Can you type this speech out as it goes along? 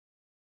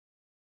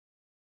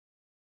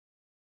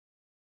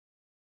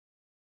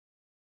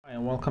Hi,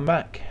 and welcome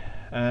back.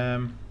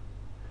 I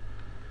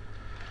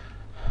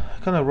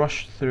kind of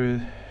rushed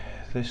through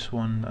this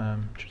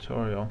one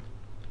tutorial,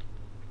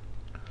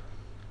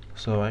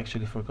 so I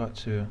actually forgot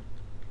to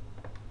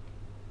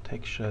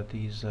texture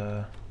these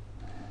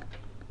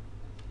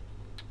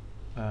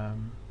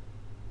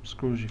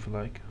screws, if you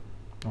like,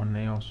 or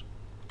nails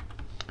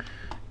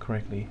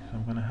correctly. So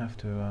I'm gonna have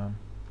to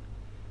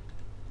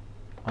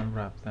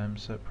unwrap them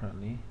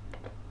separately.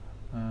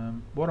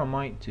 What I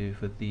might do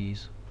for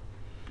these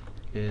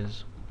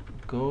is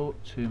go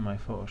to my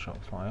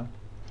Photoshop file,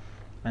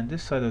 and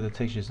this side of the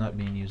texture is not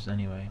being used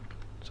anyway,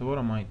 so what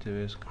I might do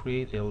is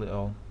create a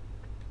little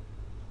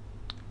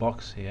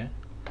box here,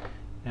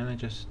 and I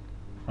just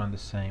run the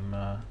same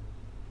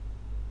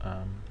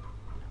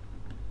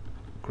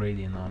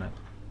gradient on it,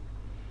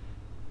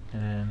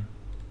 and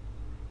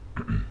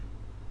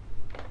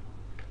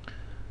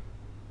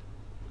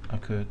I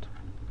could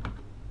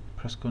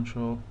press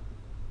Ctrl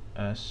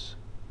S,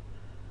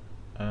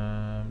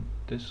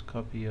 this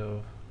copy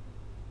of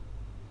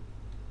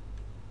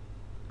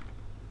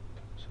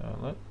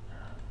look.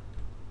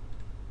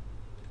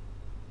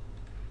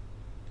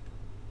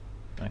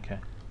 Okay,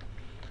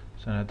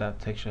 so now that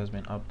texture has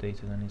been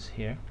updated and is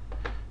here.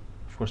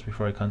 Of course,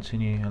 before I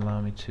continue, allow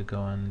me to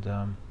go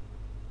and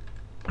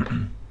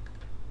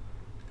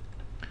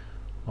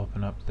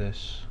open up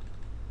this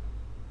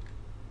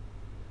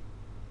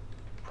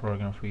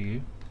program for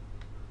you.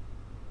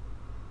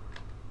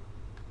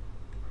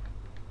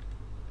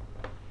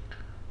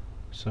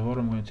 So what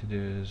I'm going to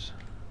do is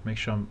make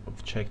sure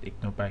I've checked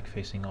ignore back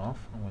facing off.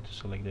 I'm going to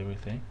select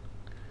everything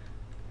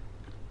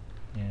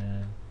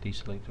and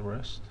deselect the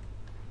rest,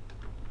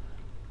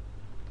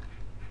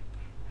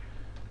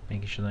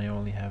 making sure that I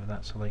only have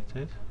that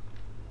selected,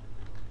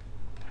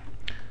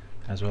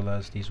 as well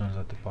as these ones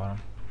at the bottom.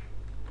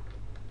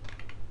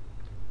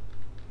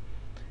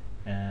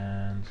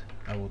 And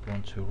I would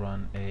want to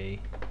run a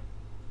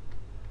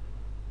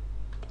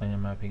planar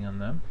mapping on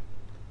them.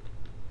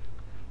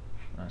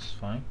 That's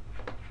fine.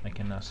 I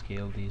can now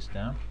scale these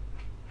down.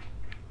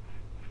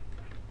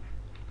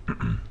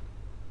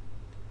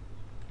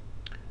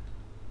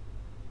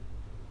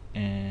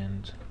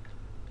 And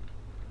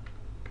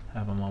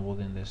have them modeled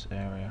in this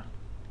area.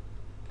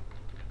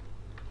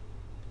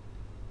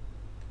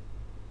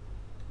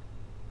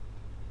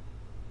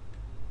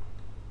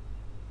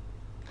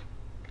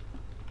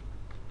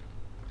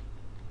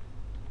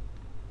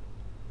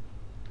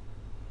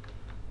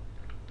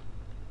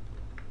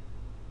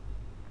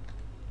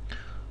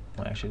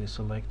 I'll actually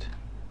select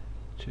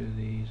two of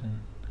these and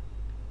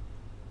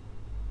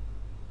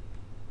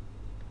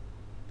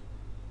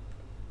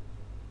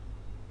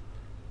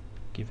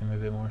give him a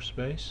bit more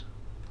space.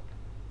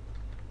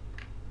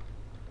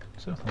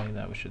 Something like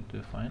that we should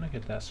do fine. Okay,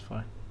 that's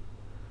fine.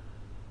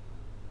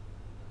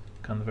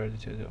 Convert it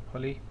to the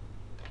poly.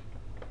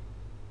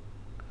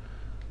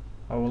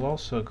 I will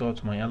also go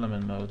to my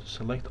element mode,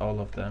 select all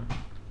of them,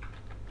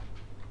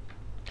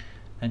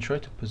 and try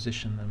to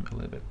position them a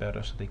little bit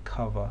better so they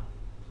cover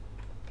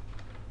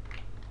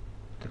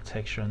the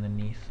texture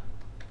underneath,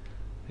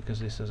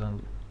 because this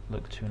doesn't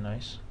look too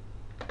nice.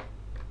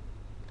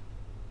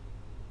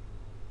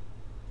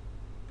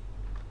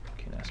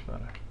 Okay, that's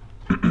better.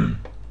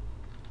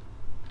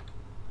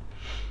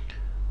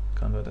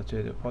 Convert that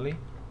to the poly.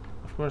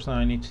 Of course, now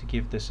I need to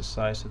give this a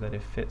size so that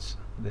it fits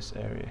this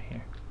area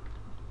here.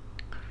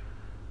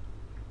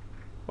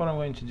 What I'm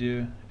going to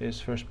do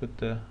is first put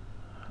the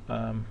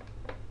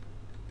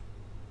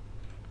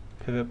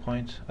pivot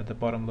point at the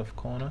bottom left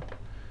corner.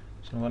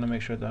 So I'm going to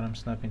make sure that I'm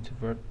snapping to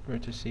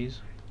vertices.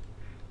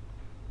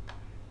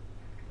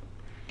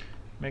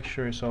 Make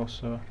sure it's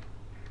also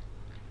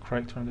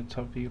correct from the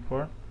top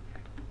viewport.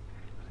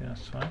 I think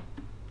that's fine.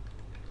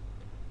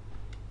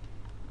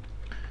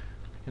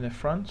 In the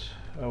front,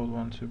 I would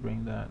want to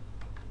bring that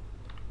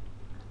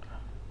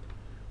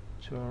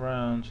to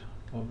around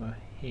over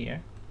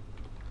here.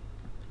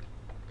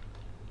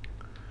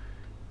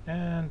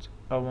 And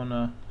I want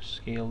to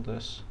scale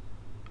this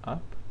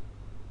up.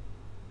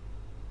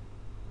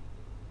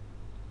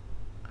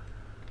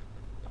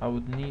 I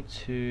would need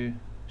to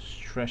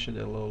stretch it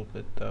a little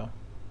bit though.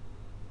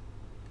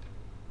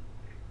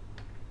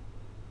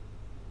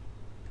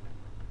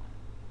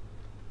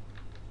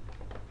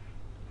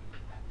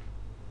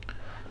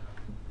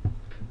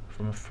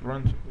 From a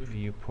front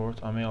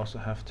viewport, I may also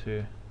have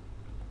to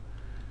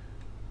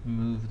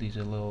move these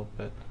a little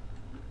bit,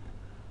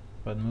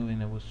 but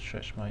moving it would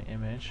stretch my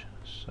image.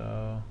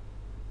 So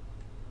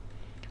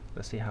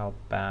let's see how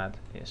bad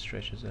it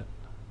stretches it.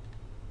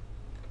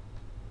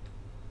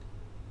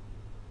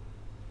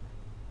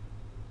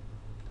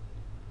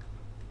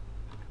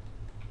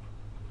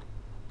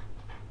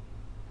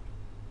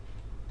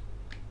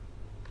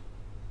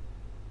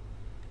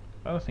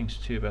 I don't think it's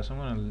too bad, so I'm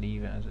going to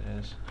leave it as it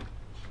is.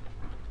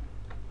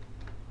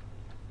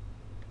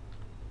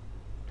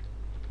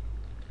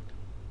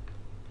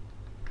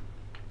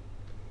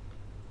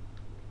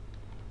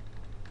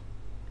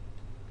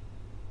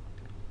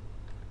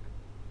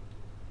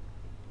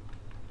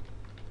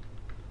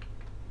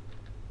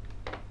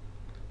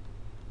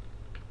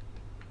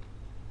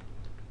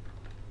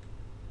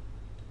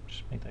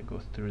 Just make that go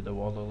through the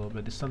wall a little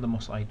bit. It's not the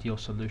most ideal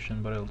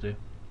solution, but it'll do.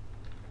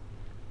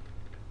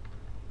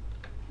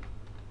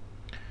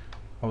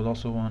 I would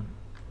also want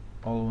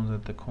all the ones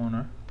at the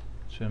corner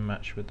to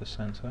match with the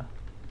center.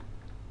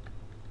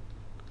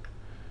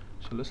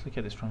 So let's look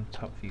at this from the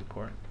top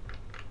viewport.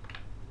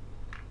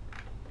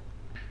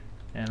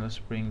 And let's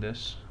bring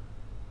this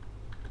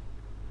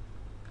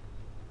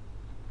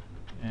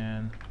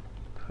and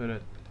put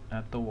it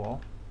at the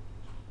wall.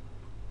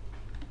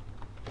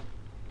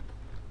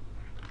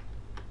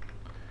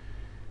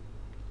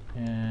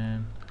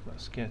 And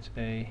let's get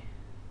a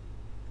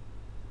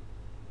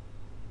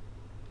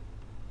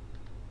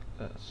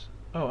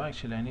oh,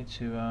 actually I need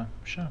to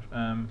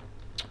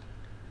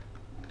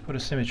put a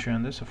symmetry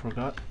on this. I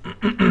forgot.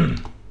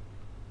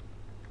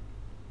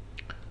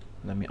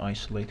 Let me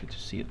isolate it to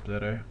see it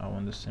better. I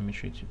want the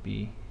symmetry to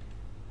be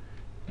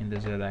in the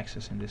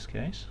z-axis in this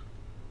case,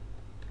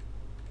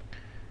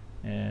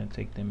 and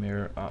take the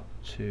mirror up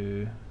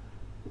to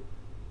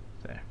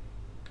there.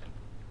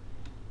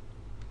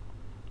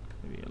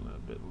 Maybe a little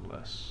bit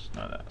less.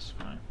 No, that's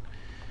fine.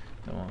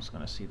 No one's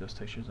gonna see those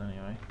textures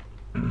anyway.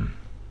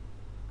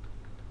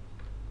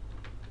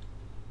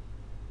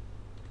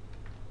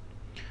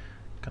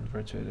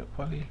 Convert to the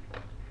poly.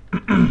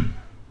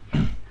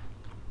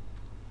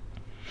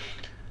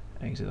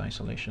 Exit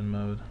isolation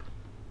mode,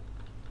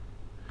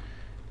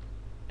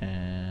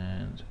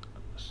 and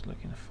it's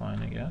looking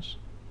fine, I guess.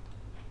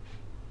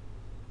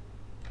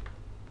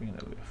 Bring it a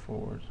little bit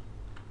forward.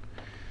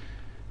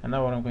 And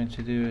now what I'm going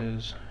to do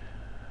is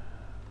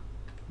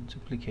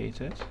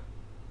duplicate it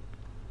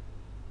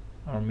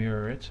or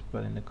mirror it,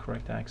 but in the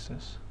correct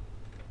axis,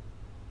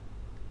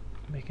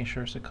 making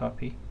sure it's a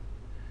copy,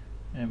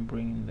 and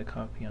bringing the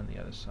copy on the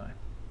other side.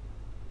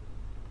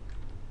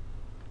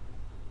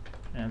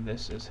 And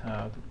this is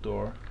how the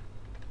door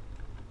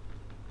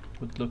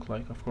would look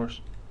like. Of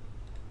course,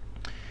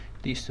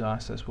 these two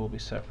assets will be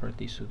separate,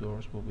 these two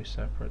doors will be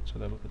separate, so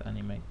that we could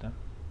animate them.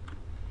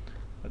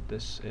 But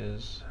this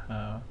is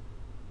how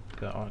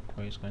the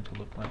archway is going to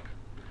look like.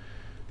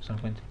 So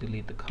I'm going to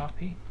delete the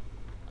copy,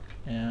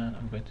 and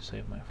I'm going to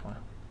save my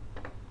file.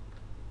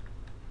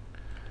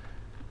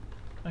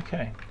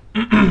 Okay.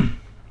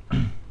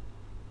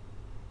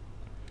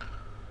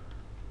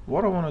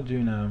 What I want to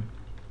do now,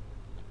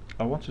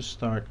 I want to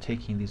start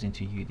taking these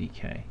into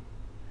UDK.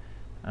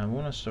 I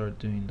want to start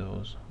doing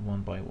those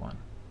one by one.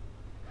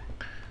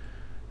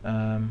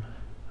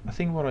 I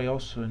think what I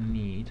also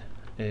need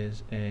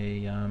is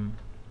a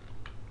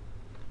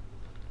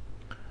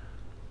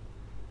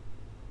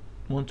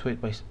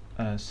 128 by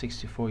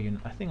 64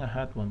 unit. I think I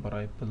had one, but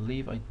I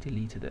believe I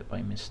deleted it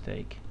by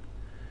mistake.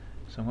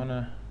 So I'm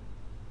gonna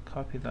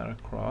copy that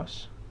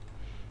across,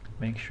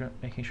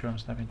 making sure I'm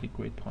snapping the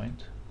grid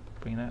point,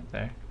 bring that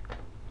there.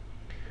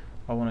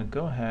 I want to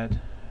go ahead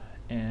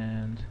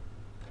and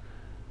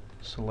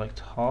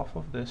select half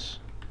of this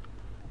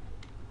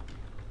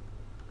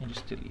and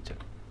just delete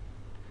it.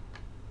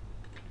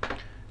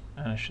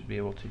 And I should be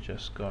able to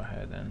just go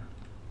ahead and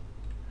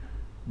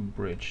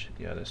bridge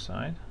the other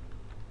side.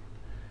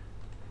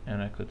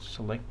 And I could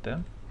select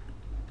them,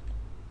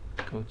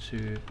 go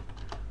to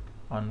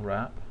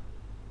unwrap,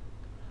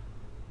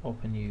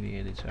 open UV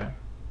editor,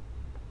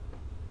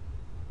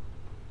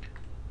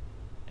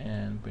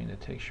 and bring the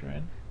texture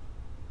in.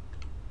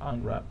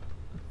 Unwrap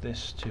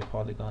this two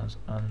polygons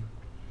on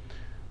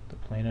the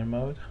planar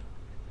mode.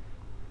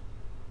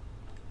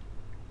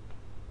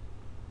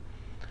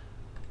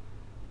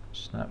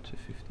 Snap to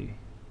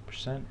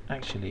 50%.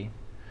 Actually,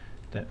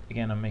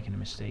 again, I'm making a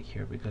mistake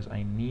here because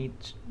I need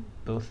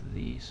both of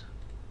these,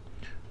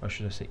 or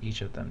should I say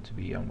each of them, to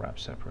be unwrapped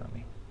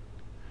separately.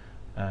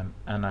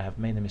 And I have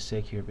made a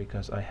mistake here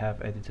because I have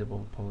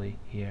editable poly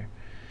here,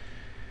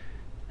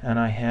 and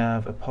I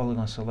have a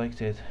polygon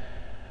selected.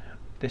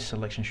 This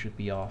selection should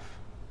be off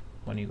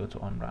when you go to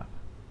unwrap.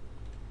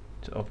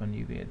 To open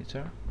UV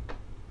editor,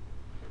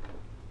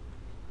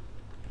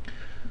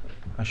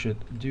 I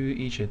should do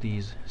each of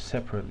these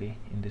separately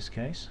in this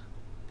case,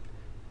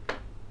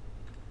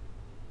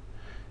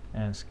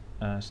 and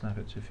snap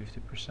it to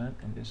 50%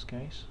 in this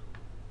case.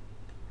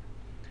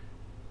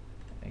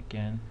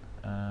 Again,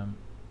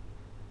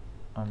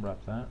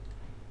 unwrap that,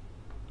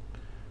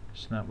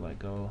 snap, let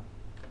go,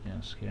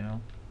 and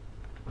scale.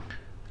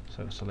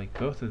 So select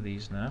both of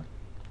these now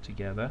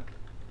together,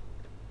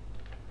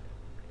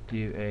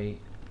 do a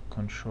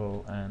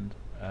control and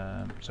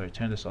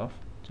turn this off,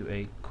 do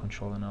a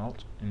control and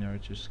alt in order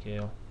to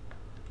scale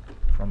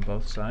from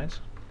both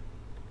sides.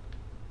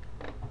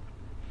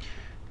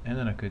 And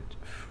then I could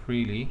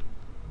freely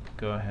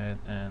go ahead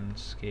and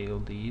scale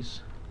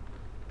these.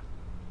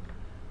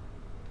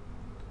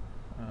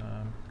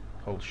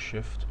 Hold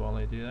shift while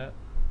I do that.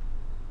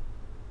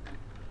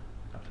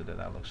 After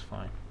that looks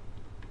fine.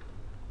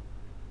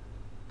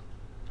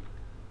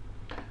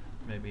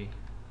 Maybe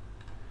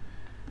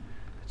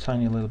a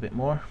tiny little bit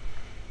more.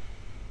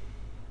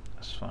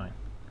 That's fine.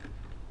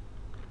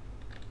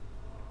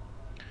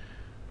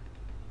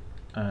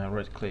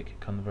 Right click,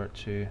 convert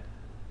to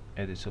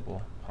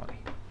editable poly.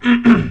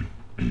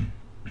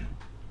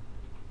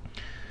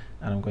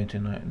 I'm going to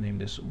name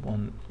this wall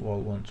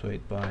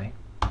 128 by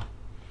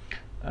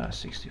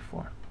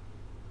 64.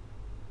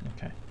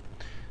 Okay,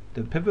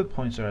 the pivot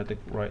points are at the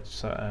right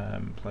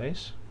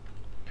place.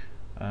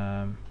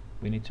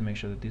 We need to make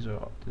sure that these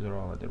are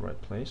all at the right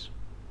place.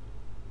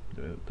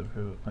 The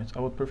pivot points.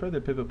 I would prefer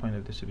the pivot point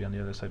of this to be on the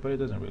other side, but it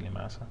doesn't really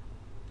matter.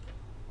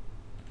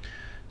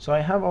 So I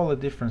have all the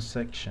different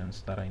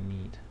sections that I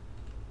need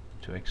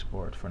to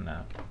export for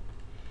now.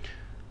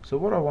 So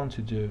what I want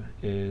to do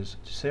is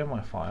to save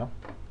my file,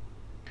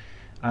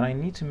 and I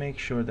need to make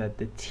sure that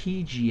the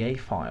TGA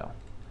file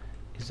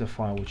is the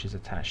file which is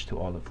attached to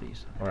all of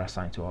these, or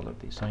assigned to all of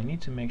these. So I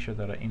need to make sure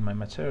that in my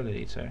material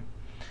editor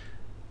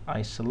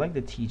I select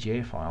the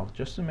TGA file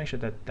just to make sure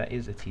that that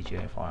is a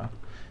TGA file.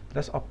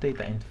 Let's update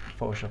that in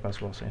Photoshop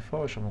as well. So in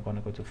Photoshop I'm going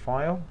to go to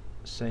File,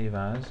 Save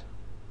As,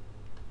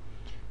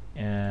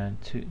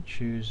 and to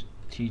choose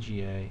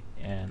TGA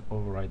and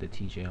override the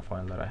TGA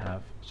file that I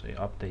have, so it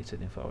updates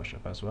it in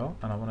Photoshop as well.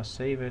 And I want to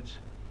save it.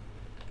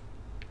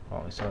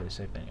 Well, it's already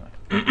saved anyway.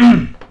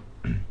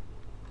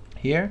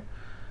 Here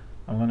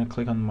I'm going to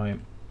click on my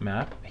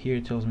map. Here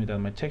it tells me that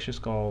my texture is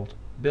called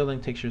building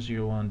texture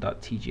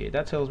 01.tga.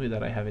 That tells me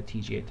that I have a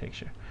TGA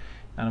texture,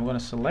 and I'm going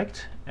to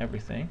select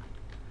everything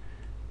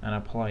and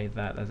apply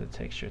that as a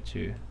texture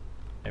to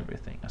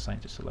everything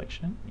assigned to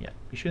selection. Yeah,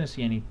 you shouldn't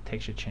see any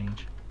texture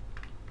change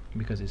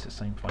because it's the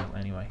same file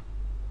anyway.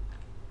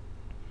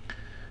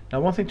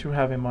 Now one thing to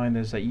have in mind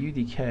is that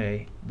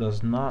UDK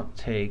does not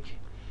take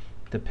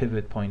the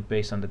pivot point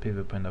based on the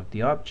pivot point of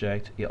the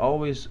object. It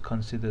always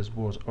considers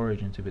world's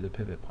origin to be the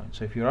pivot point.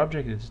 So if your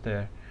object is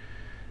there,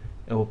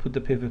 it will put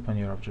the pivot point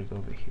of your object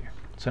over here.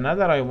 So now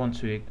that I want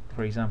to,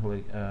 for example,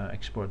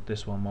 export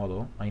this one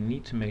model, I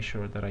need to make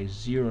sure that I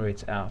zero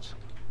it out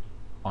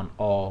on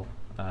all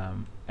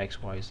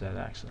X, Y, Z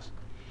axis.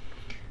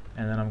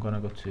 And then I'm going to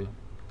go to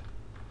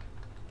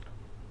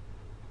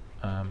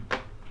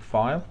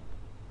File,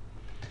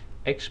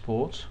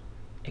 Export,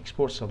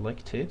 Export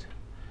Selected,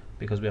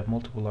 because we have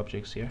multiple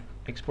objects here.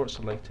 Export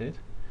Selected,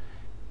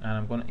 and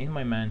I'm going to, in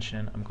my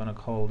mansion, I'm going to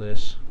call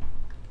this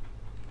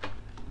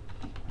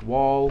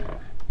wall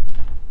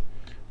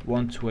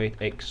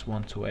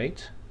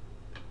 128x128.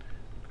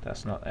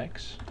 That's not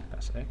X,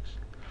 that's X.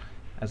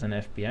 As an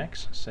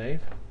FBX,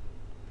 save.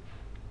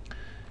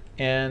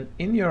 And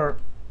in your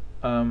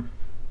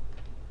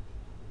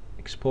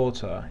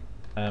exporter,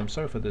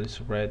 sorry for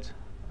this red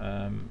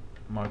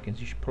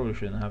markings, you probably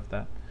shouldn't have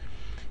that.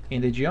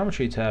 In the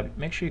geometry tab,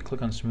 make sure you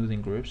click on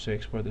smoothing groups to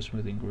export the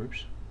smoothing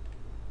groups.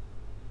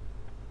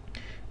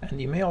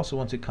 And you may also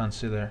want to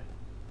consider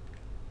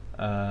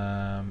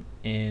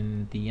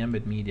in the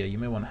embed media, you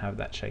may want to have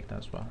that checked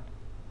as well.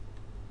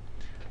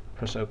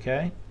 Press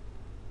OK.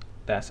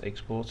 That's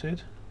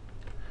exported.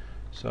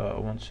 So I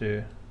want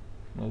to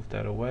move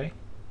that away.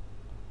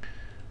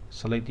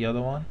 Select the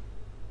other one,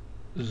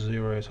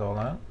 zero it all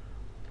out.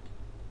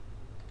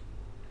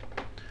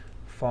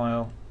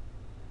 File,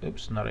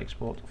 oops, not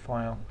export,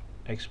 File,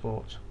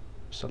 Export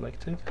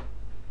Selected.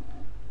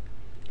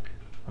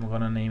 I'm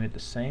going to name it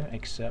the same,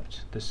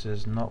 except this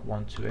is not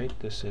 128,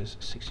 this is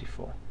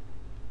 64.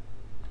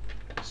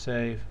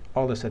 Save.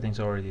 All the settings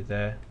are already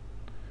there.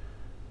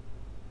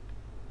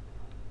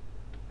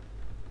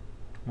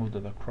 Move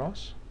that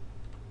across.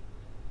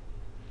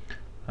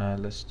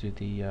 Let's do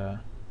the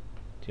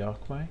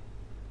arcway.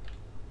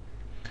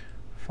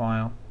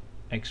 File,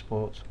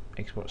 Export,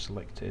 Export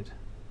Selected.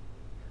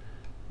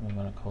 I'm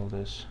going to call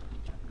this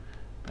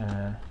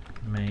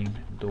main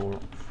door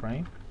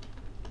frame.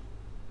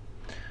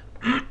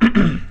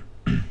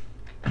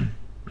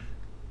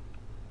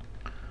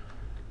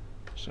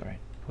 Sorry,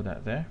 put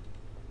that there.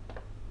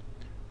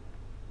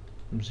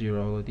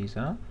 Zero all of these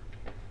out.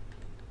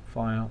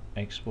 File,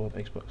 Export,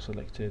 Export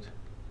Selected.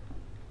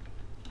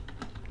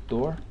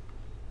 Door.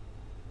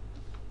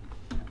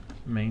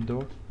 Main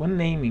door. When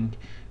naming,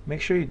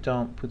 make sure you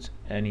don't put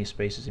any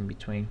spaces in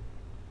between.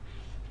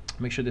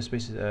 Make sure the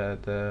spaces,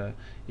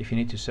 if you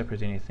need to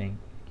separate anything,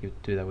 you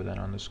do that with an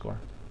underscore.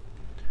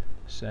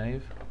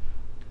 Save.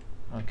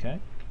 Okay.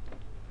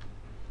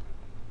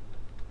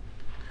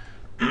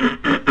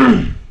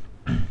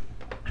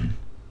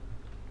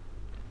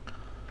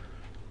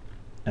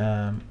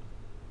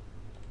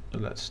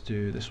 Let's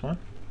do this one.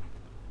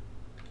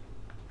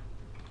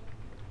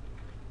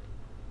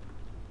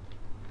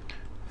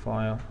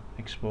 File,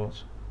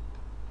 Export,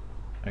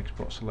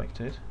 Export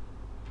Selected.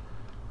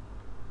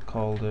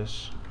 Call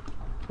this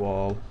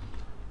wall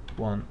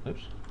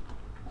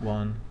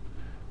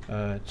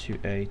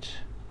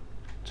 128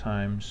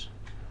 times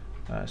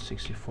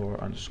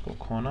 64 underscore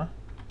corner.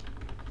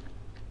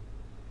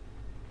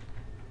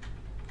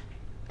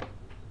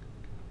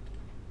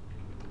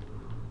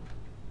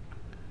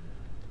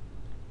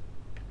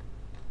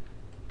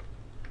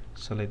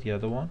 Select the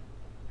other one.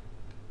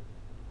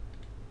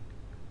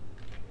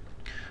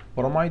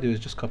 What I might do is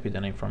just copy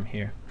the name from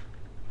here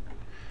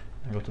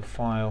and go to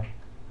File,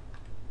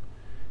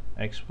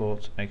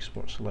 Export,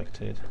 Export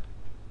Selected.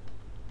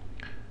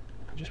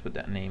 Just put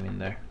that name in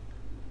there.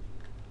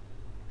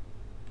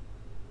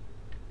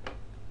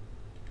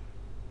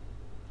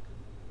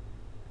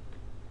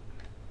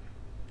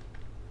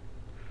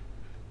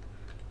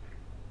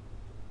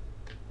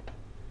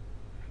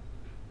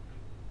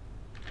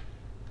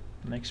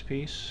 Next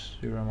piece,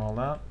 zero all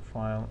that,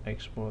 file,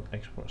 export,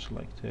 export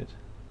selected,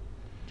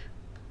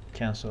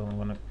 cancel. I'm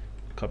going to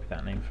copy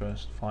that name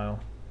first,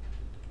 file,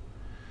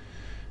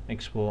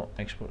 export,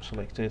 export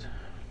selected,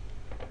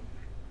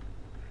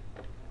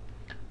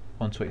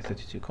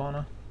 12832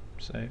 corner,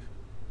 save.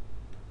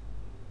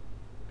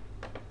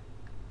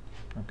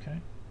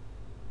 Okay.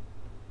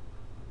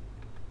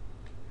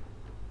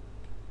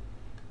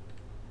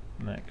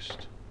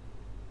 Next.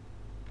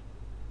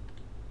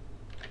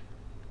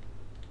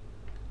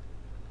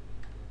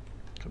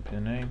 Copy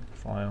the name,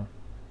 file,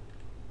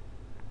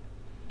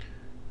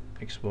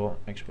 export,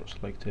 export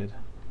selected,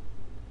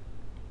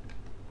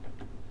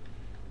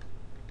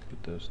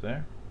 put those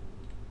there.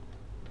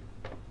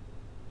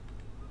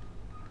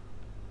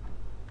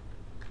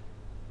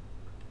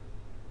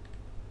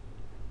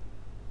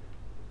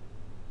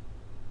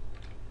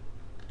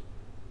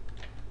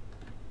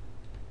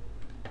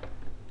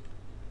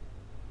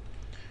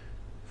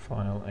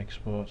 File,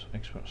 export,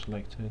 export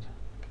selected.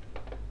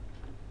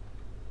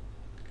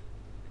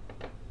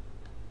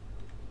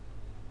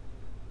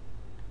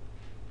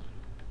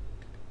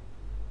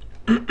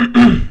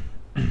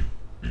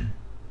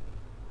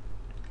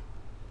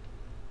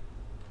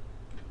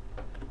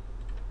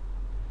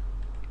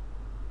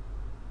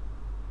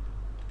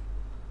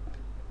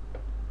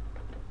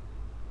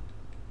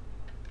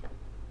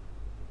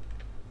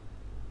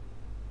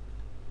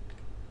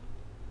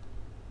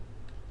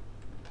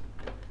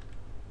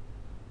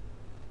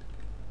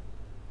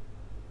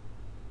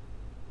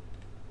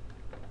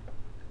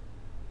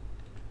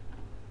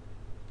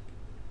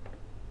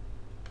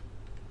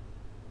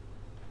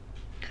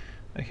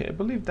 Okay, I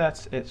believe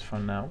that's it for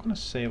now. I'm going to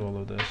save all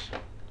of this,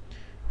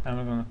 and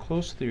we're going to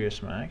close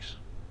 3ds Max.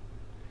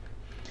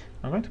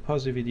 I'm going to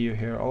pause the video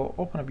here. I'll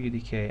open up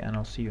UDK, and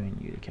I'll see you in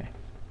UDK.